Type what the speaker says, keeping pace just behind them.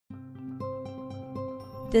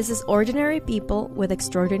This is Ordinary People with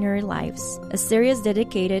Extraordinary Lives, a series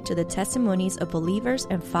dedicated to the testimonies of believers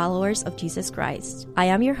and followers of Jesus Christ. I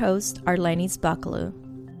am your host, Arlenis Bakalu.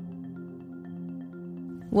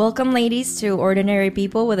 Welcome, ladies, to Ordinary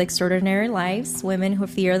People with Extraordinary Lives, women who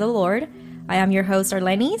fear the Lord. I am your host,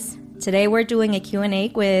 Arlenis. Today we're doing a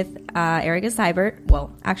Q&A with Erica Seibert.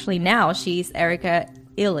 Well, actually now she's Erica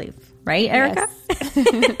Iliv, right, Erica?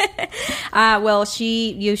 Yes.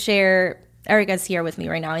 Erica's here with me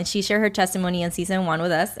right now, and she shared her testimony in season 1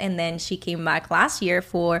 with us, and then she came back last year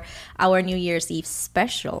for our New Year's Eve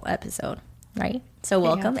special episode, right? So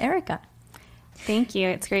welcome, Erica. Thank you.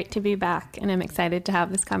 It's great to be back, and I'm excited to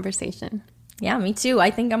have this conversation. Yeah, me too. I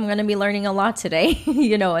think I'm going to be learning a lot today,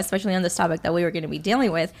 especially on this topic that we were going to be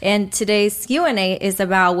dealing with. And today's Q&A is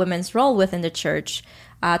about women's role within the church.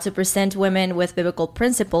 To present women with biblical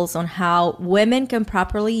principles on how women can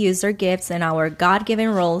properly use their gifts and our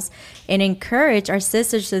God-given roles and encourage our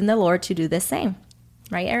sisters in the Lord to do the same.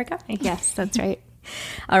 Right, Erica? Yes, that's right.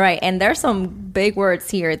 All right. And there's some big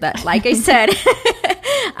words here that, like I said,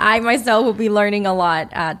 I myself will be learning a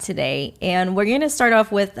lot today. And we're going to start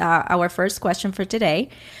off with our first question for today.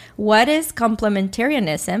 What is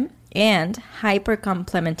complementarianism and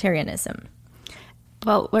hypercomplementarianism?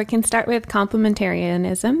 Well, we can start with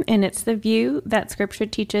complementarianism, and it's the view that Scripture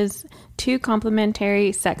teaches two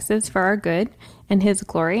complementary sexes for our good and His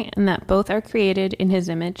glory, and that both are created in His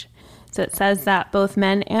image. So it says that both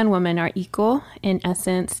men and women are equal in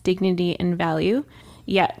essence, dignity, and value,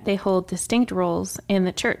 yet they hold distinct roles in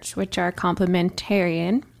the church, which are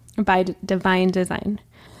complementarian by divine design.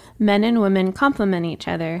 Men and women complement each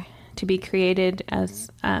other to be created as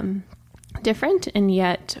different and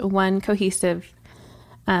yet one cohesive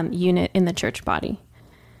unit in the church body.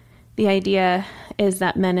 The idea is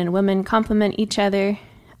that men and women complement each other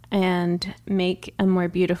and make a more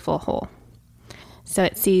beautiful whole. So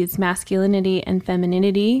it sees masculinity and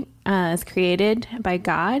femininity as created by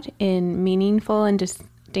God in meaningful and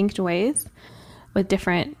distinct ways with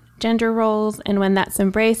different gender roles. And when that's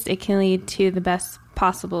embraced, it can lead to the best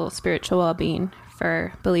possible spiritual well-being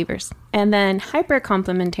for believers. And then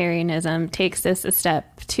hypercomplementarianism takes this a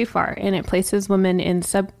step too far, and it places women in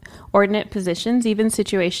subordinate positions, even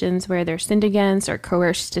situations where they're sinned against or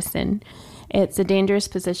coerced to sin. It's a dangerous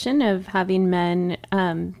position of having men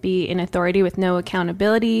be in authority with no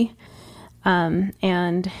accountability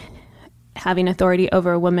and having authority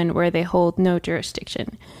over women where they hold no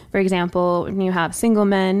jurisdiction. For example, when you have single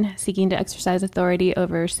men seeking to exercise authority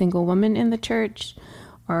over single women in the church,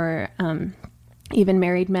 or even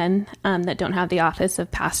married men that don't have the office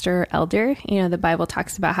of pastor or elder. The Bible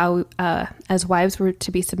talks about how as wives we're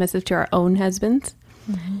to be submissive to our own husbands.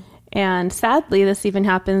 Mm-hmm. And sadly, this even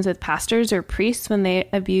happens with pastors or priests when they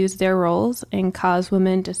abuse their roles and cause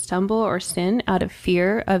women to stumble or sin out of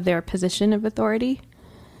fear of their position of authority.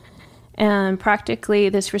 And practically,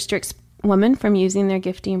 this restricts women from using their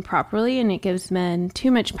gifting properly, and it gives men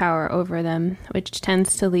too much power over them, which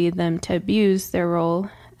tends to lead them to abuse their role.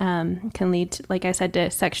 Can lead, like I said, to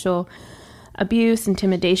sexual abuse,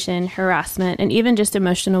 intimidation, harassment, and even just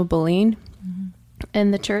emotional bullying in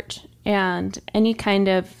the church. And any kind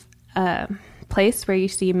of place where you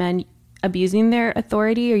see men abusing their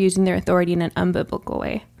authority or using their authority in an unbiblical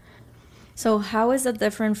way. So how is it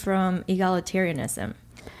different from egalitarianism?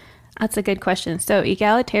 That's a good question. So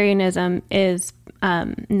egalitarianism is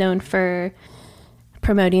known for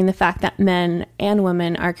promoting the fact that men and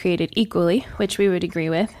women are created equally, which we would agree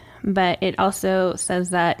with, but it also says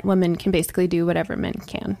that women can basically do whatever men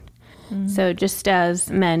can. Mm-hmm. So just as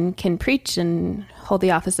men can preach and hold the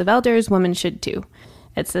office of elders, women should too.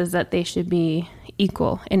 It says that they should be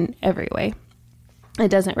equal in every way. It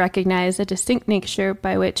doesn't recognize a distinct nature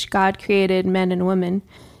by which God created men and women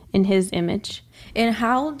in His image. And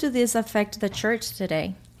how do this affect the church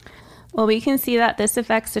today? Well, we can see that this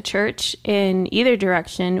affects the church in either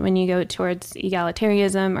direction when you go towards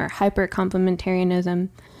egalitarianism or hyper-complementarianism,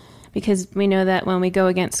 because we know that when we go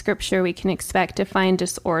against Scripture, we can expect to find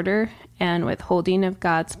disorder and withholding of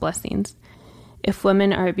God's blessings. If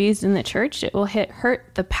women are abused in the church, it will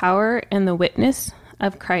hurt the power and the witness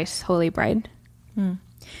of Christ's holy bride.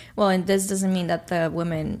 Well, and this doesn't mean that the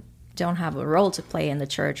women don't have a role to play in the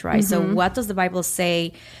church, right? Mm-hmm. So what does the Bible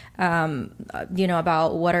say,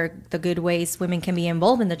 about what are the good ways women can be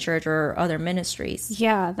involved in the church or other ministries?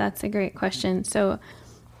 Yeah, that's a great question. So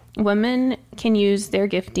women can use their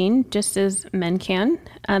gifting just as men can.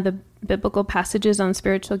 The biblical passages on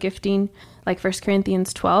spiritual gifting, like 1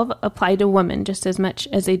 Corinthians 12, apply to women just as much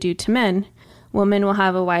as they do to men. Women will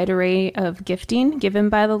have a wide array of gifting given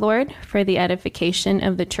by the Lord for the edification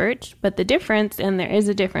of the church. But the difference, and there is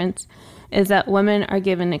a difference, is that women are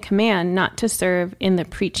given a command not to serve in the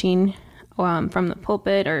preaching from the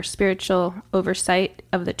pulpit or spiritual oversight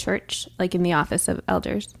of the church, like in the office of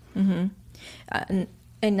elders. Mm-hmm.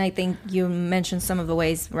 And I think you mentioned some of the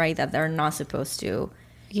ways, right, that they're not supposed to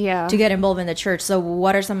get involved in the church. So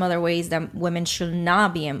what are some other ways that women should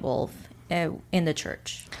not be involved in the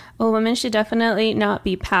church? Well, women should definitely not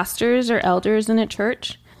be pastors or elders in a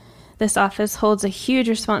church. This office holds a huge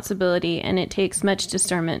responsibility, and it takes much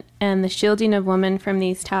discernment. And the shielding of women from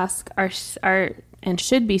these tasks are and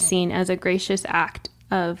should be seen as a gracious act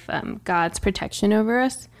of God's protection over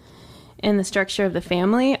us. In the structure of the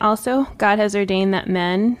family, also, God has ordained that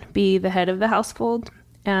men be the head of the household,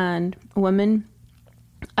 and women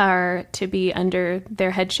are to be under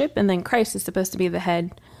their headship, and then Christ is supposed to be the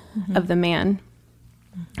head of the man.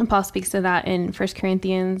 And Paul speaks of that in 1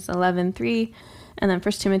 Corinthians 11:3, and then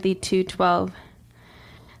 1 Timothy 2:12.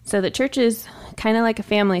 So the church is kind of like a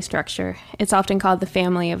family structure. It's often called the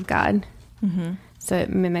family of God. Mm-hmm. So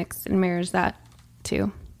it mimics and mirrors that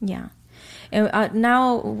too. Yeah. And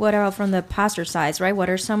now, what about from the pastor side, right? What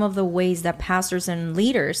are some of the ways that pastors and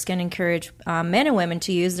leaders can encourage men and women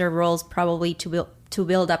to use their roles probably to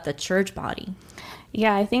build up the church body?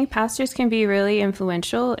 Yeah, I think pastors can be really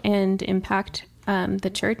influential and impact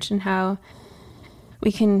the church and how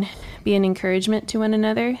we can be an encouragement to one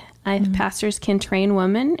another. Pastors can train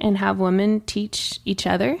women and have women teach each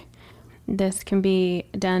other. This can be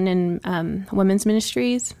done in women's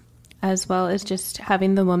ministries, as well as just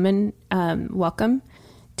having the woman welcome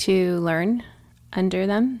to learn under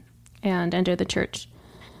them and under the church.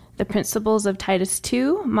 The principles of Titus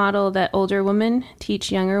 2 model that older women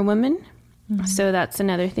teach younger women. Mm-hmm. So that's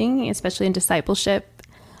another thing, especially in discipleship,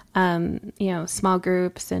 small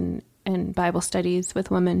groups and Bible studies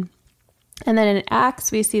with women. And then in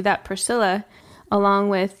Acts, we see that Priscilla, along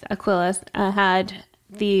with Aquila, had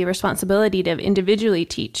the responsibility to individually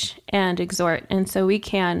teach and exhort. And so we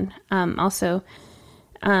can also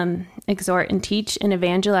exhort and teach and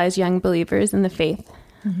evangelize young believers in the faith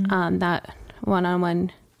on that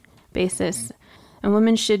one-on-one basis. And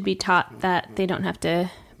women should be taught that they don't have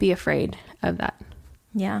to be afraid of that.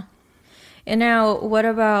 Yeah. And now, what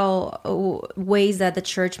about ways that the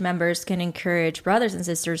church members can encourage brothers and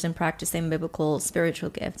sisters in practicing biblical spiritual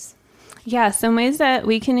gifts? Yeah, some ways that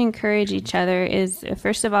we can encourage each other is,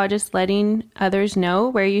 first of all, just letting others know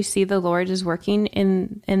where you see the Lord is working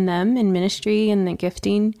in them, in ministry and the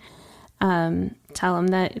gifting. Tell them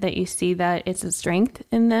that you see that it's a strength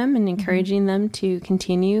in them and encouraging them to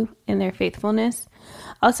continue in their faithfulness.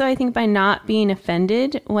 Also, I think by not being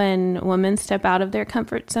offended when women step out of their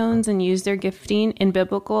comfort zones and use their gifting in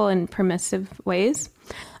biblical and permissive ways.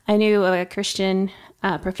 I knew a Christian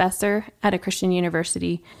professor at a Christian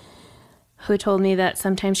university who told me that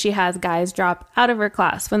sometimes she has guys drop out of her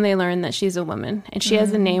class when they learn that she's a woman. And she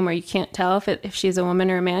has a name where you can't tell if she's a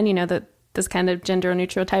woman or a man, this kind of gender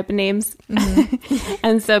neutral type of names.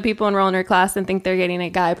 And so people enroll in her class and think they're getting a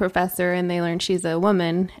guy professor, and they learn she's a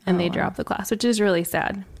woman, and they drop the class, which is really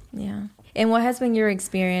sad. Yeah. And what has been your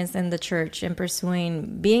experience in the church in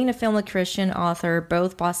pursuing being a family Christian author,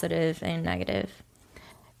 both positive and negative?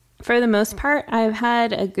 For the most part, I've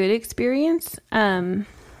had a good experience.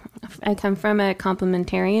 I come from a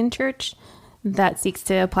complementarian church that seeks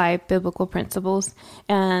to apply biblical principles,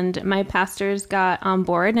 and my pastors got on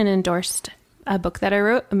board and endorsed a book that I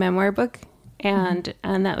wrote, a memoir book, and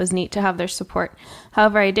that was neat to have their support.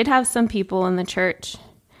 However, I did have some people in the church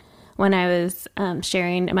when I was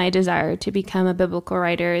sharing my desire to become a biblical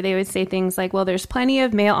writer. They would say things like, well, there's plenty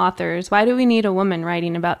of male authors. Why do we need a woman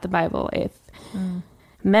writing about the Bible if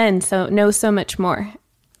men know so much more?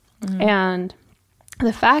 And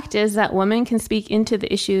the fact is that women can speak into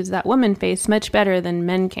the issues that women face much better than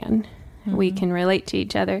men can. We can relate to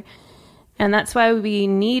each other. And that's why we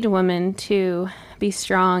need women to be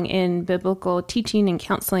strong in biblical teaching and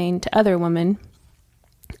counseling to other women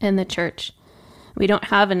in the church. We don't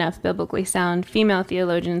have enough biblically sound female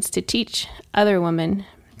theologians to teach other women.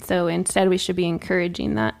 So instead, we should be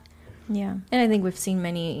encouraging that. Yeah. And I think we've seen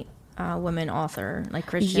many women author, like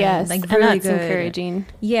Christian, yes, like and really that's good. Encouraging.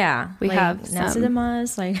 Yeah, we have Nancy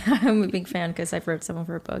DeMoss. Like I'm a big fan because I've read some of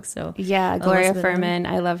her books. So yeah, Gloria Furman.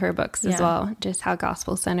 I love her books as well. Just how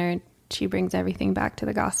gospel centered she brings everything back to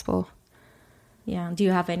the gospel. Yeah. Do you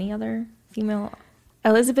have any other female?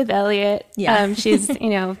 Elizabeth Elliot. Yeah, she's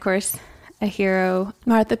of course a hero.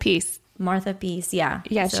 Martha Peace. Yeah.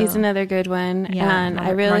 Yeah, so, she's another good one. Yeah, and I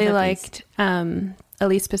really liked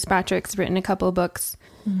Elise Fitzpatrick's written a couple of books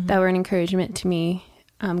that were an encouragement to me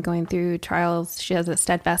going through trials. She has a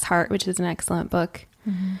Steadfast Heart, which is an excellent book.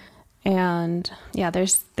 And yeah, there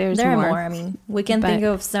are more. more. I mean, we can think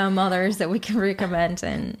of some others that we can recommend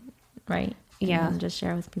and Yeah. and just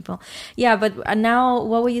share with people. Yeah, but now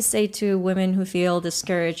what would you say to women who feel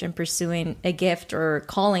discouraged in pursuing a gift or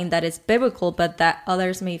calling that is biblical, but that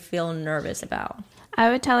others may feel nervous about? I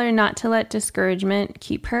would tell her not to let discouragement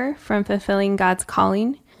keep her from fulfilling God's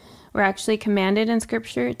calling. We're actually commanded in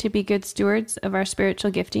Scripture to be good stewards of our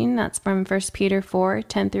spiritual gifting. That's from 1 Peter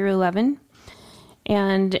 4:10 through 11.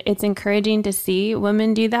 And it's encouraging to see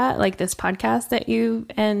women do that, like this podcast that you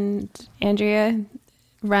and Andrea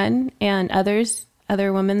run, and other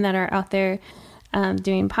women that are out there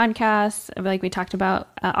doing podcasts, like we talked about,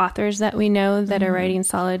 authors that we know that are writing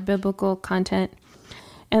solid biblical content.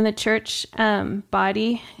 And the church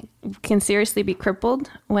body can seriously be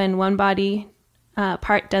crippled when one body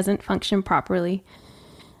part doesn't function properly.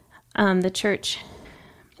 The church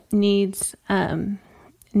needs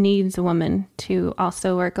women to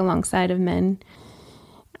also work alongside of men.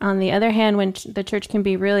 On the other hand, when the church can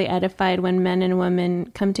be really edified when men and women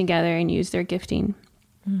come together and use their gifting.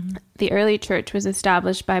 The early church was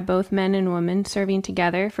established by both men and women serving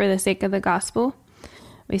together for the sake of the gospel.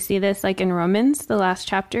 We see this like in Romans, the last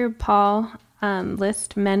chapter. Paul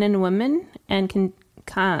lists men and women and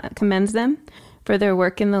commends them for their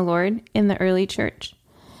work in the Lord in the early church.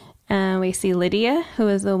 And we see Lydia, who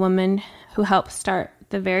is the woman who helped start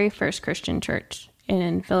the very first Christian church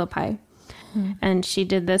in Philippi. And she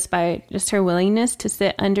did this by just her willingness to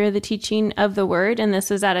sit under the teaching of the word. And this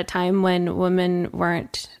was at a time when women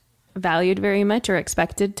weren't valued very much or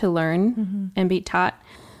expected to learn and be taught.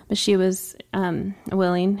 But she was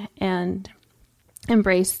willing and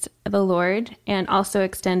embraced the Lord and also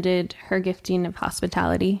extended her gifting of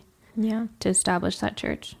hospitality to establish that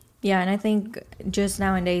church. Yeah, and I think just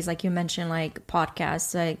nowadays, like you mentioned, like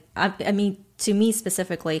podcasts, like I mean, to me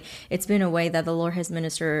specifically, it's been a way that the Lord has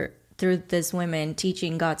ministered through these women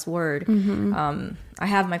teaching God's word. I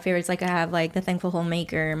have my favorites, like I have like the Thankful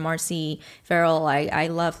Homemaker, Marcy Farrell. I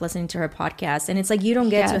love listening to her podcast, and it's like you don't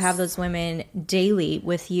get to have those women daily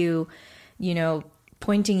with you, you know,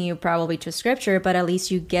 pointing you probably to scripture, but at least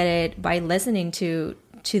you get it by listening to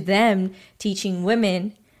them teaching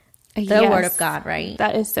women the word of God, right?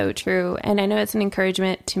 That is so true. And I know it's an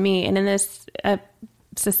encouragement to me. And in this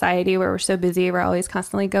society where we're so busy, we're always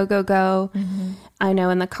constantly go, go, go. I know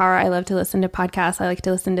in the car, I love to listen to podcasts. I like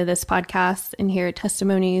to listen to this podcast and hear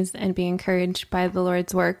testimonies and be encouraged by the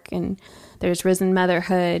Lord's work. And there's Risen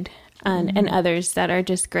Motherhood and others that are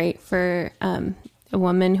just great for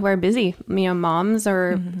women who are busy, you know, moms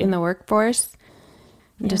or in the workforce,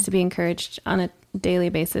 just to be encouraged on a daily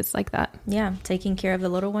basis like that. Yeah, taking care of the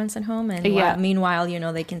little ones at home, and meanwhile, you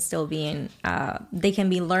know, they can still be in they can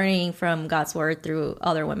be learning from God's word through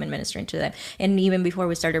other women ministering to them. And even before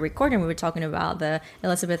we started recording, we were talking about the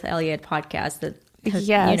Elisabeth Elliot podcast that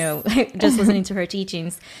you know, just listening to her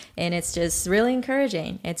teachings, and it's just really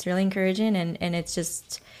encouraging. It's really encouraging, and it's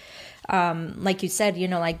just like you said, you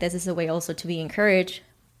know, like this is a way also to be encouraged,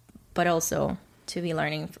 but also to be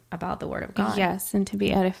learning about the word of God. Yes, and to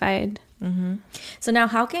be edified. So now,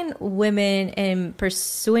 how can women in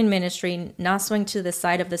pursuing ministry not swing to the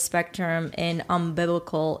side of the spectrum in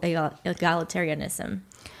unbiblical egalitarianism?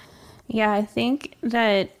 Yeah, I think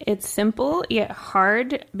that it's simple yet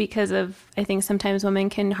hard because of, I think sometimes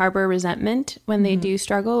women can harbor resentment when they do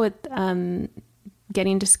struggle with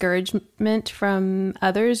getting discouragement from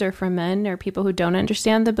others or from men or people who don't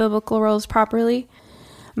understand the biblical roles properly.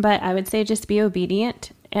 But I would say just be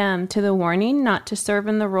obedient to the warning not to serve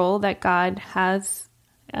in the role that God has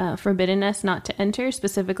forbidden us not to enter,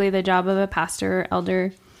 specifically the job of a pastor or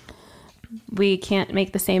elder. We can't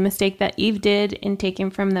make the same mistake that Eve did in taking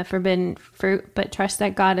from the forbidden fruit, but trust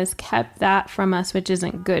that God has kept that from us, which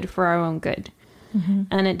isn't good for our own good.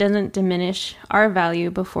 And it doesn't diminish our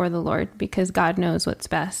value before the Lord because God knows what's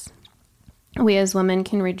best. We as women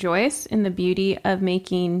can rejoice in the beauty of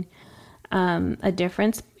making a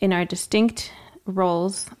difference in our distinct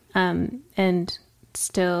roles and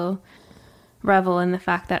still revel in the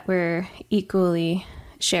fact that we're equally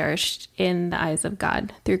cherished in the eyes of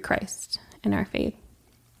God through Christ in our faith.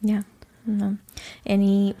 Yeah.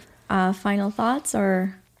 Any final thoughts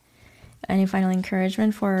or any final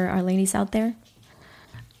encouragement for our ladies out there?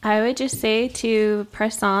 I would just say to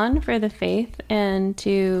press on for the faith and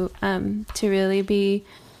to really be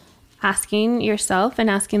asking yourself and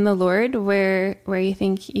asking the Lord where you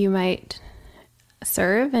think you might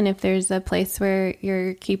serve, and if there's a place where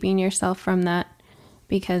you're keeping yourself from that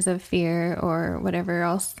because of fear or whatever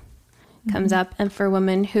else comes up. And for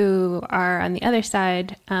women who are on the other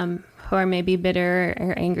side, who are maybe bitter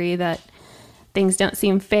or angry that things don't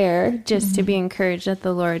seem fair, just to be encouraged that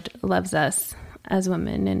the Lord loves us as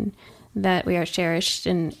women and that we are cherished,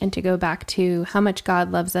 and to go back to how much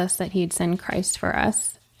God loves us, that he'd send Christ for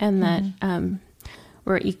us, and that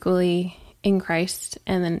we're equally in Christ,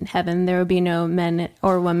 and then in heaven there will be no men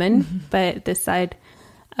or women, but this side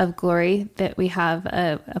of glory, that we have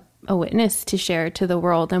a witness to share to the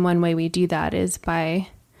world. And one way we do that is by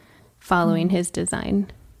following his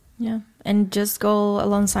design. Yeah. And just go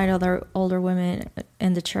alongside other older women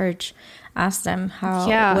in the church. Ask them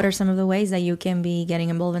what are some of the ways that you can be getting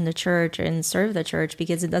involved in the church and serve the church,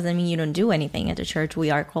 because it doesn't mean you don't do anything at the church.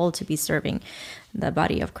 We are called to be serving the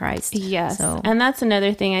body of Christ. Yes. And that's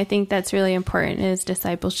another thing I think that's really important is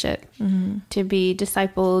discipleship, to be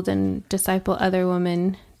discipled and disciple other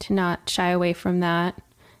women, to not shy away from that,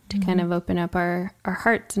 to kind of open up our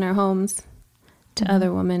hearts and our homes to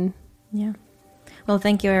other women. Yeah. Well,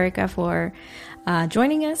 thank you, Erica, for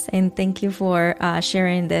joining us, and thank you for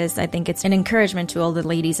sharing this. I think it's an encouragement to all the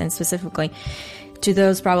ladies, and specifically to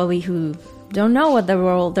those probably who don't know what their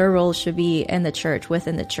role should be in the church,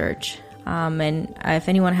 within the church. And if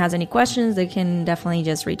anyone has any questions, they can definitely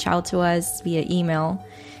just reach out to us via email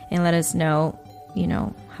and let us know,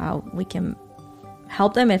 how we can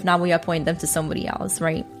help them. If not, we appoint them to somebody else,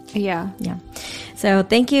 right? Yeah. So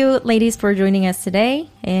thank you, ladies, for joining us today,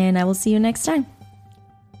 and I will see you next time.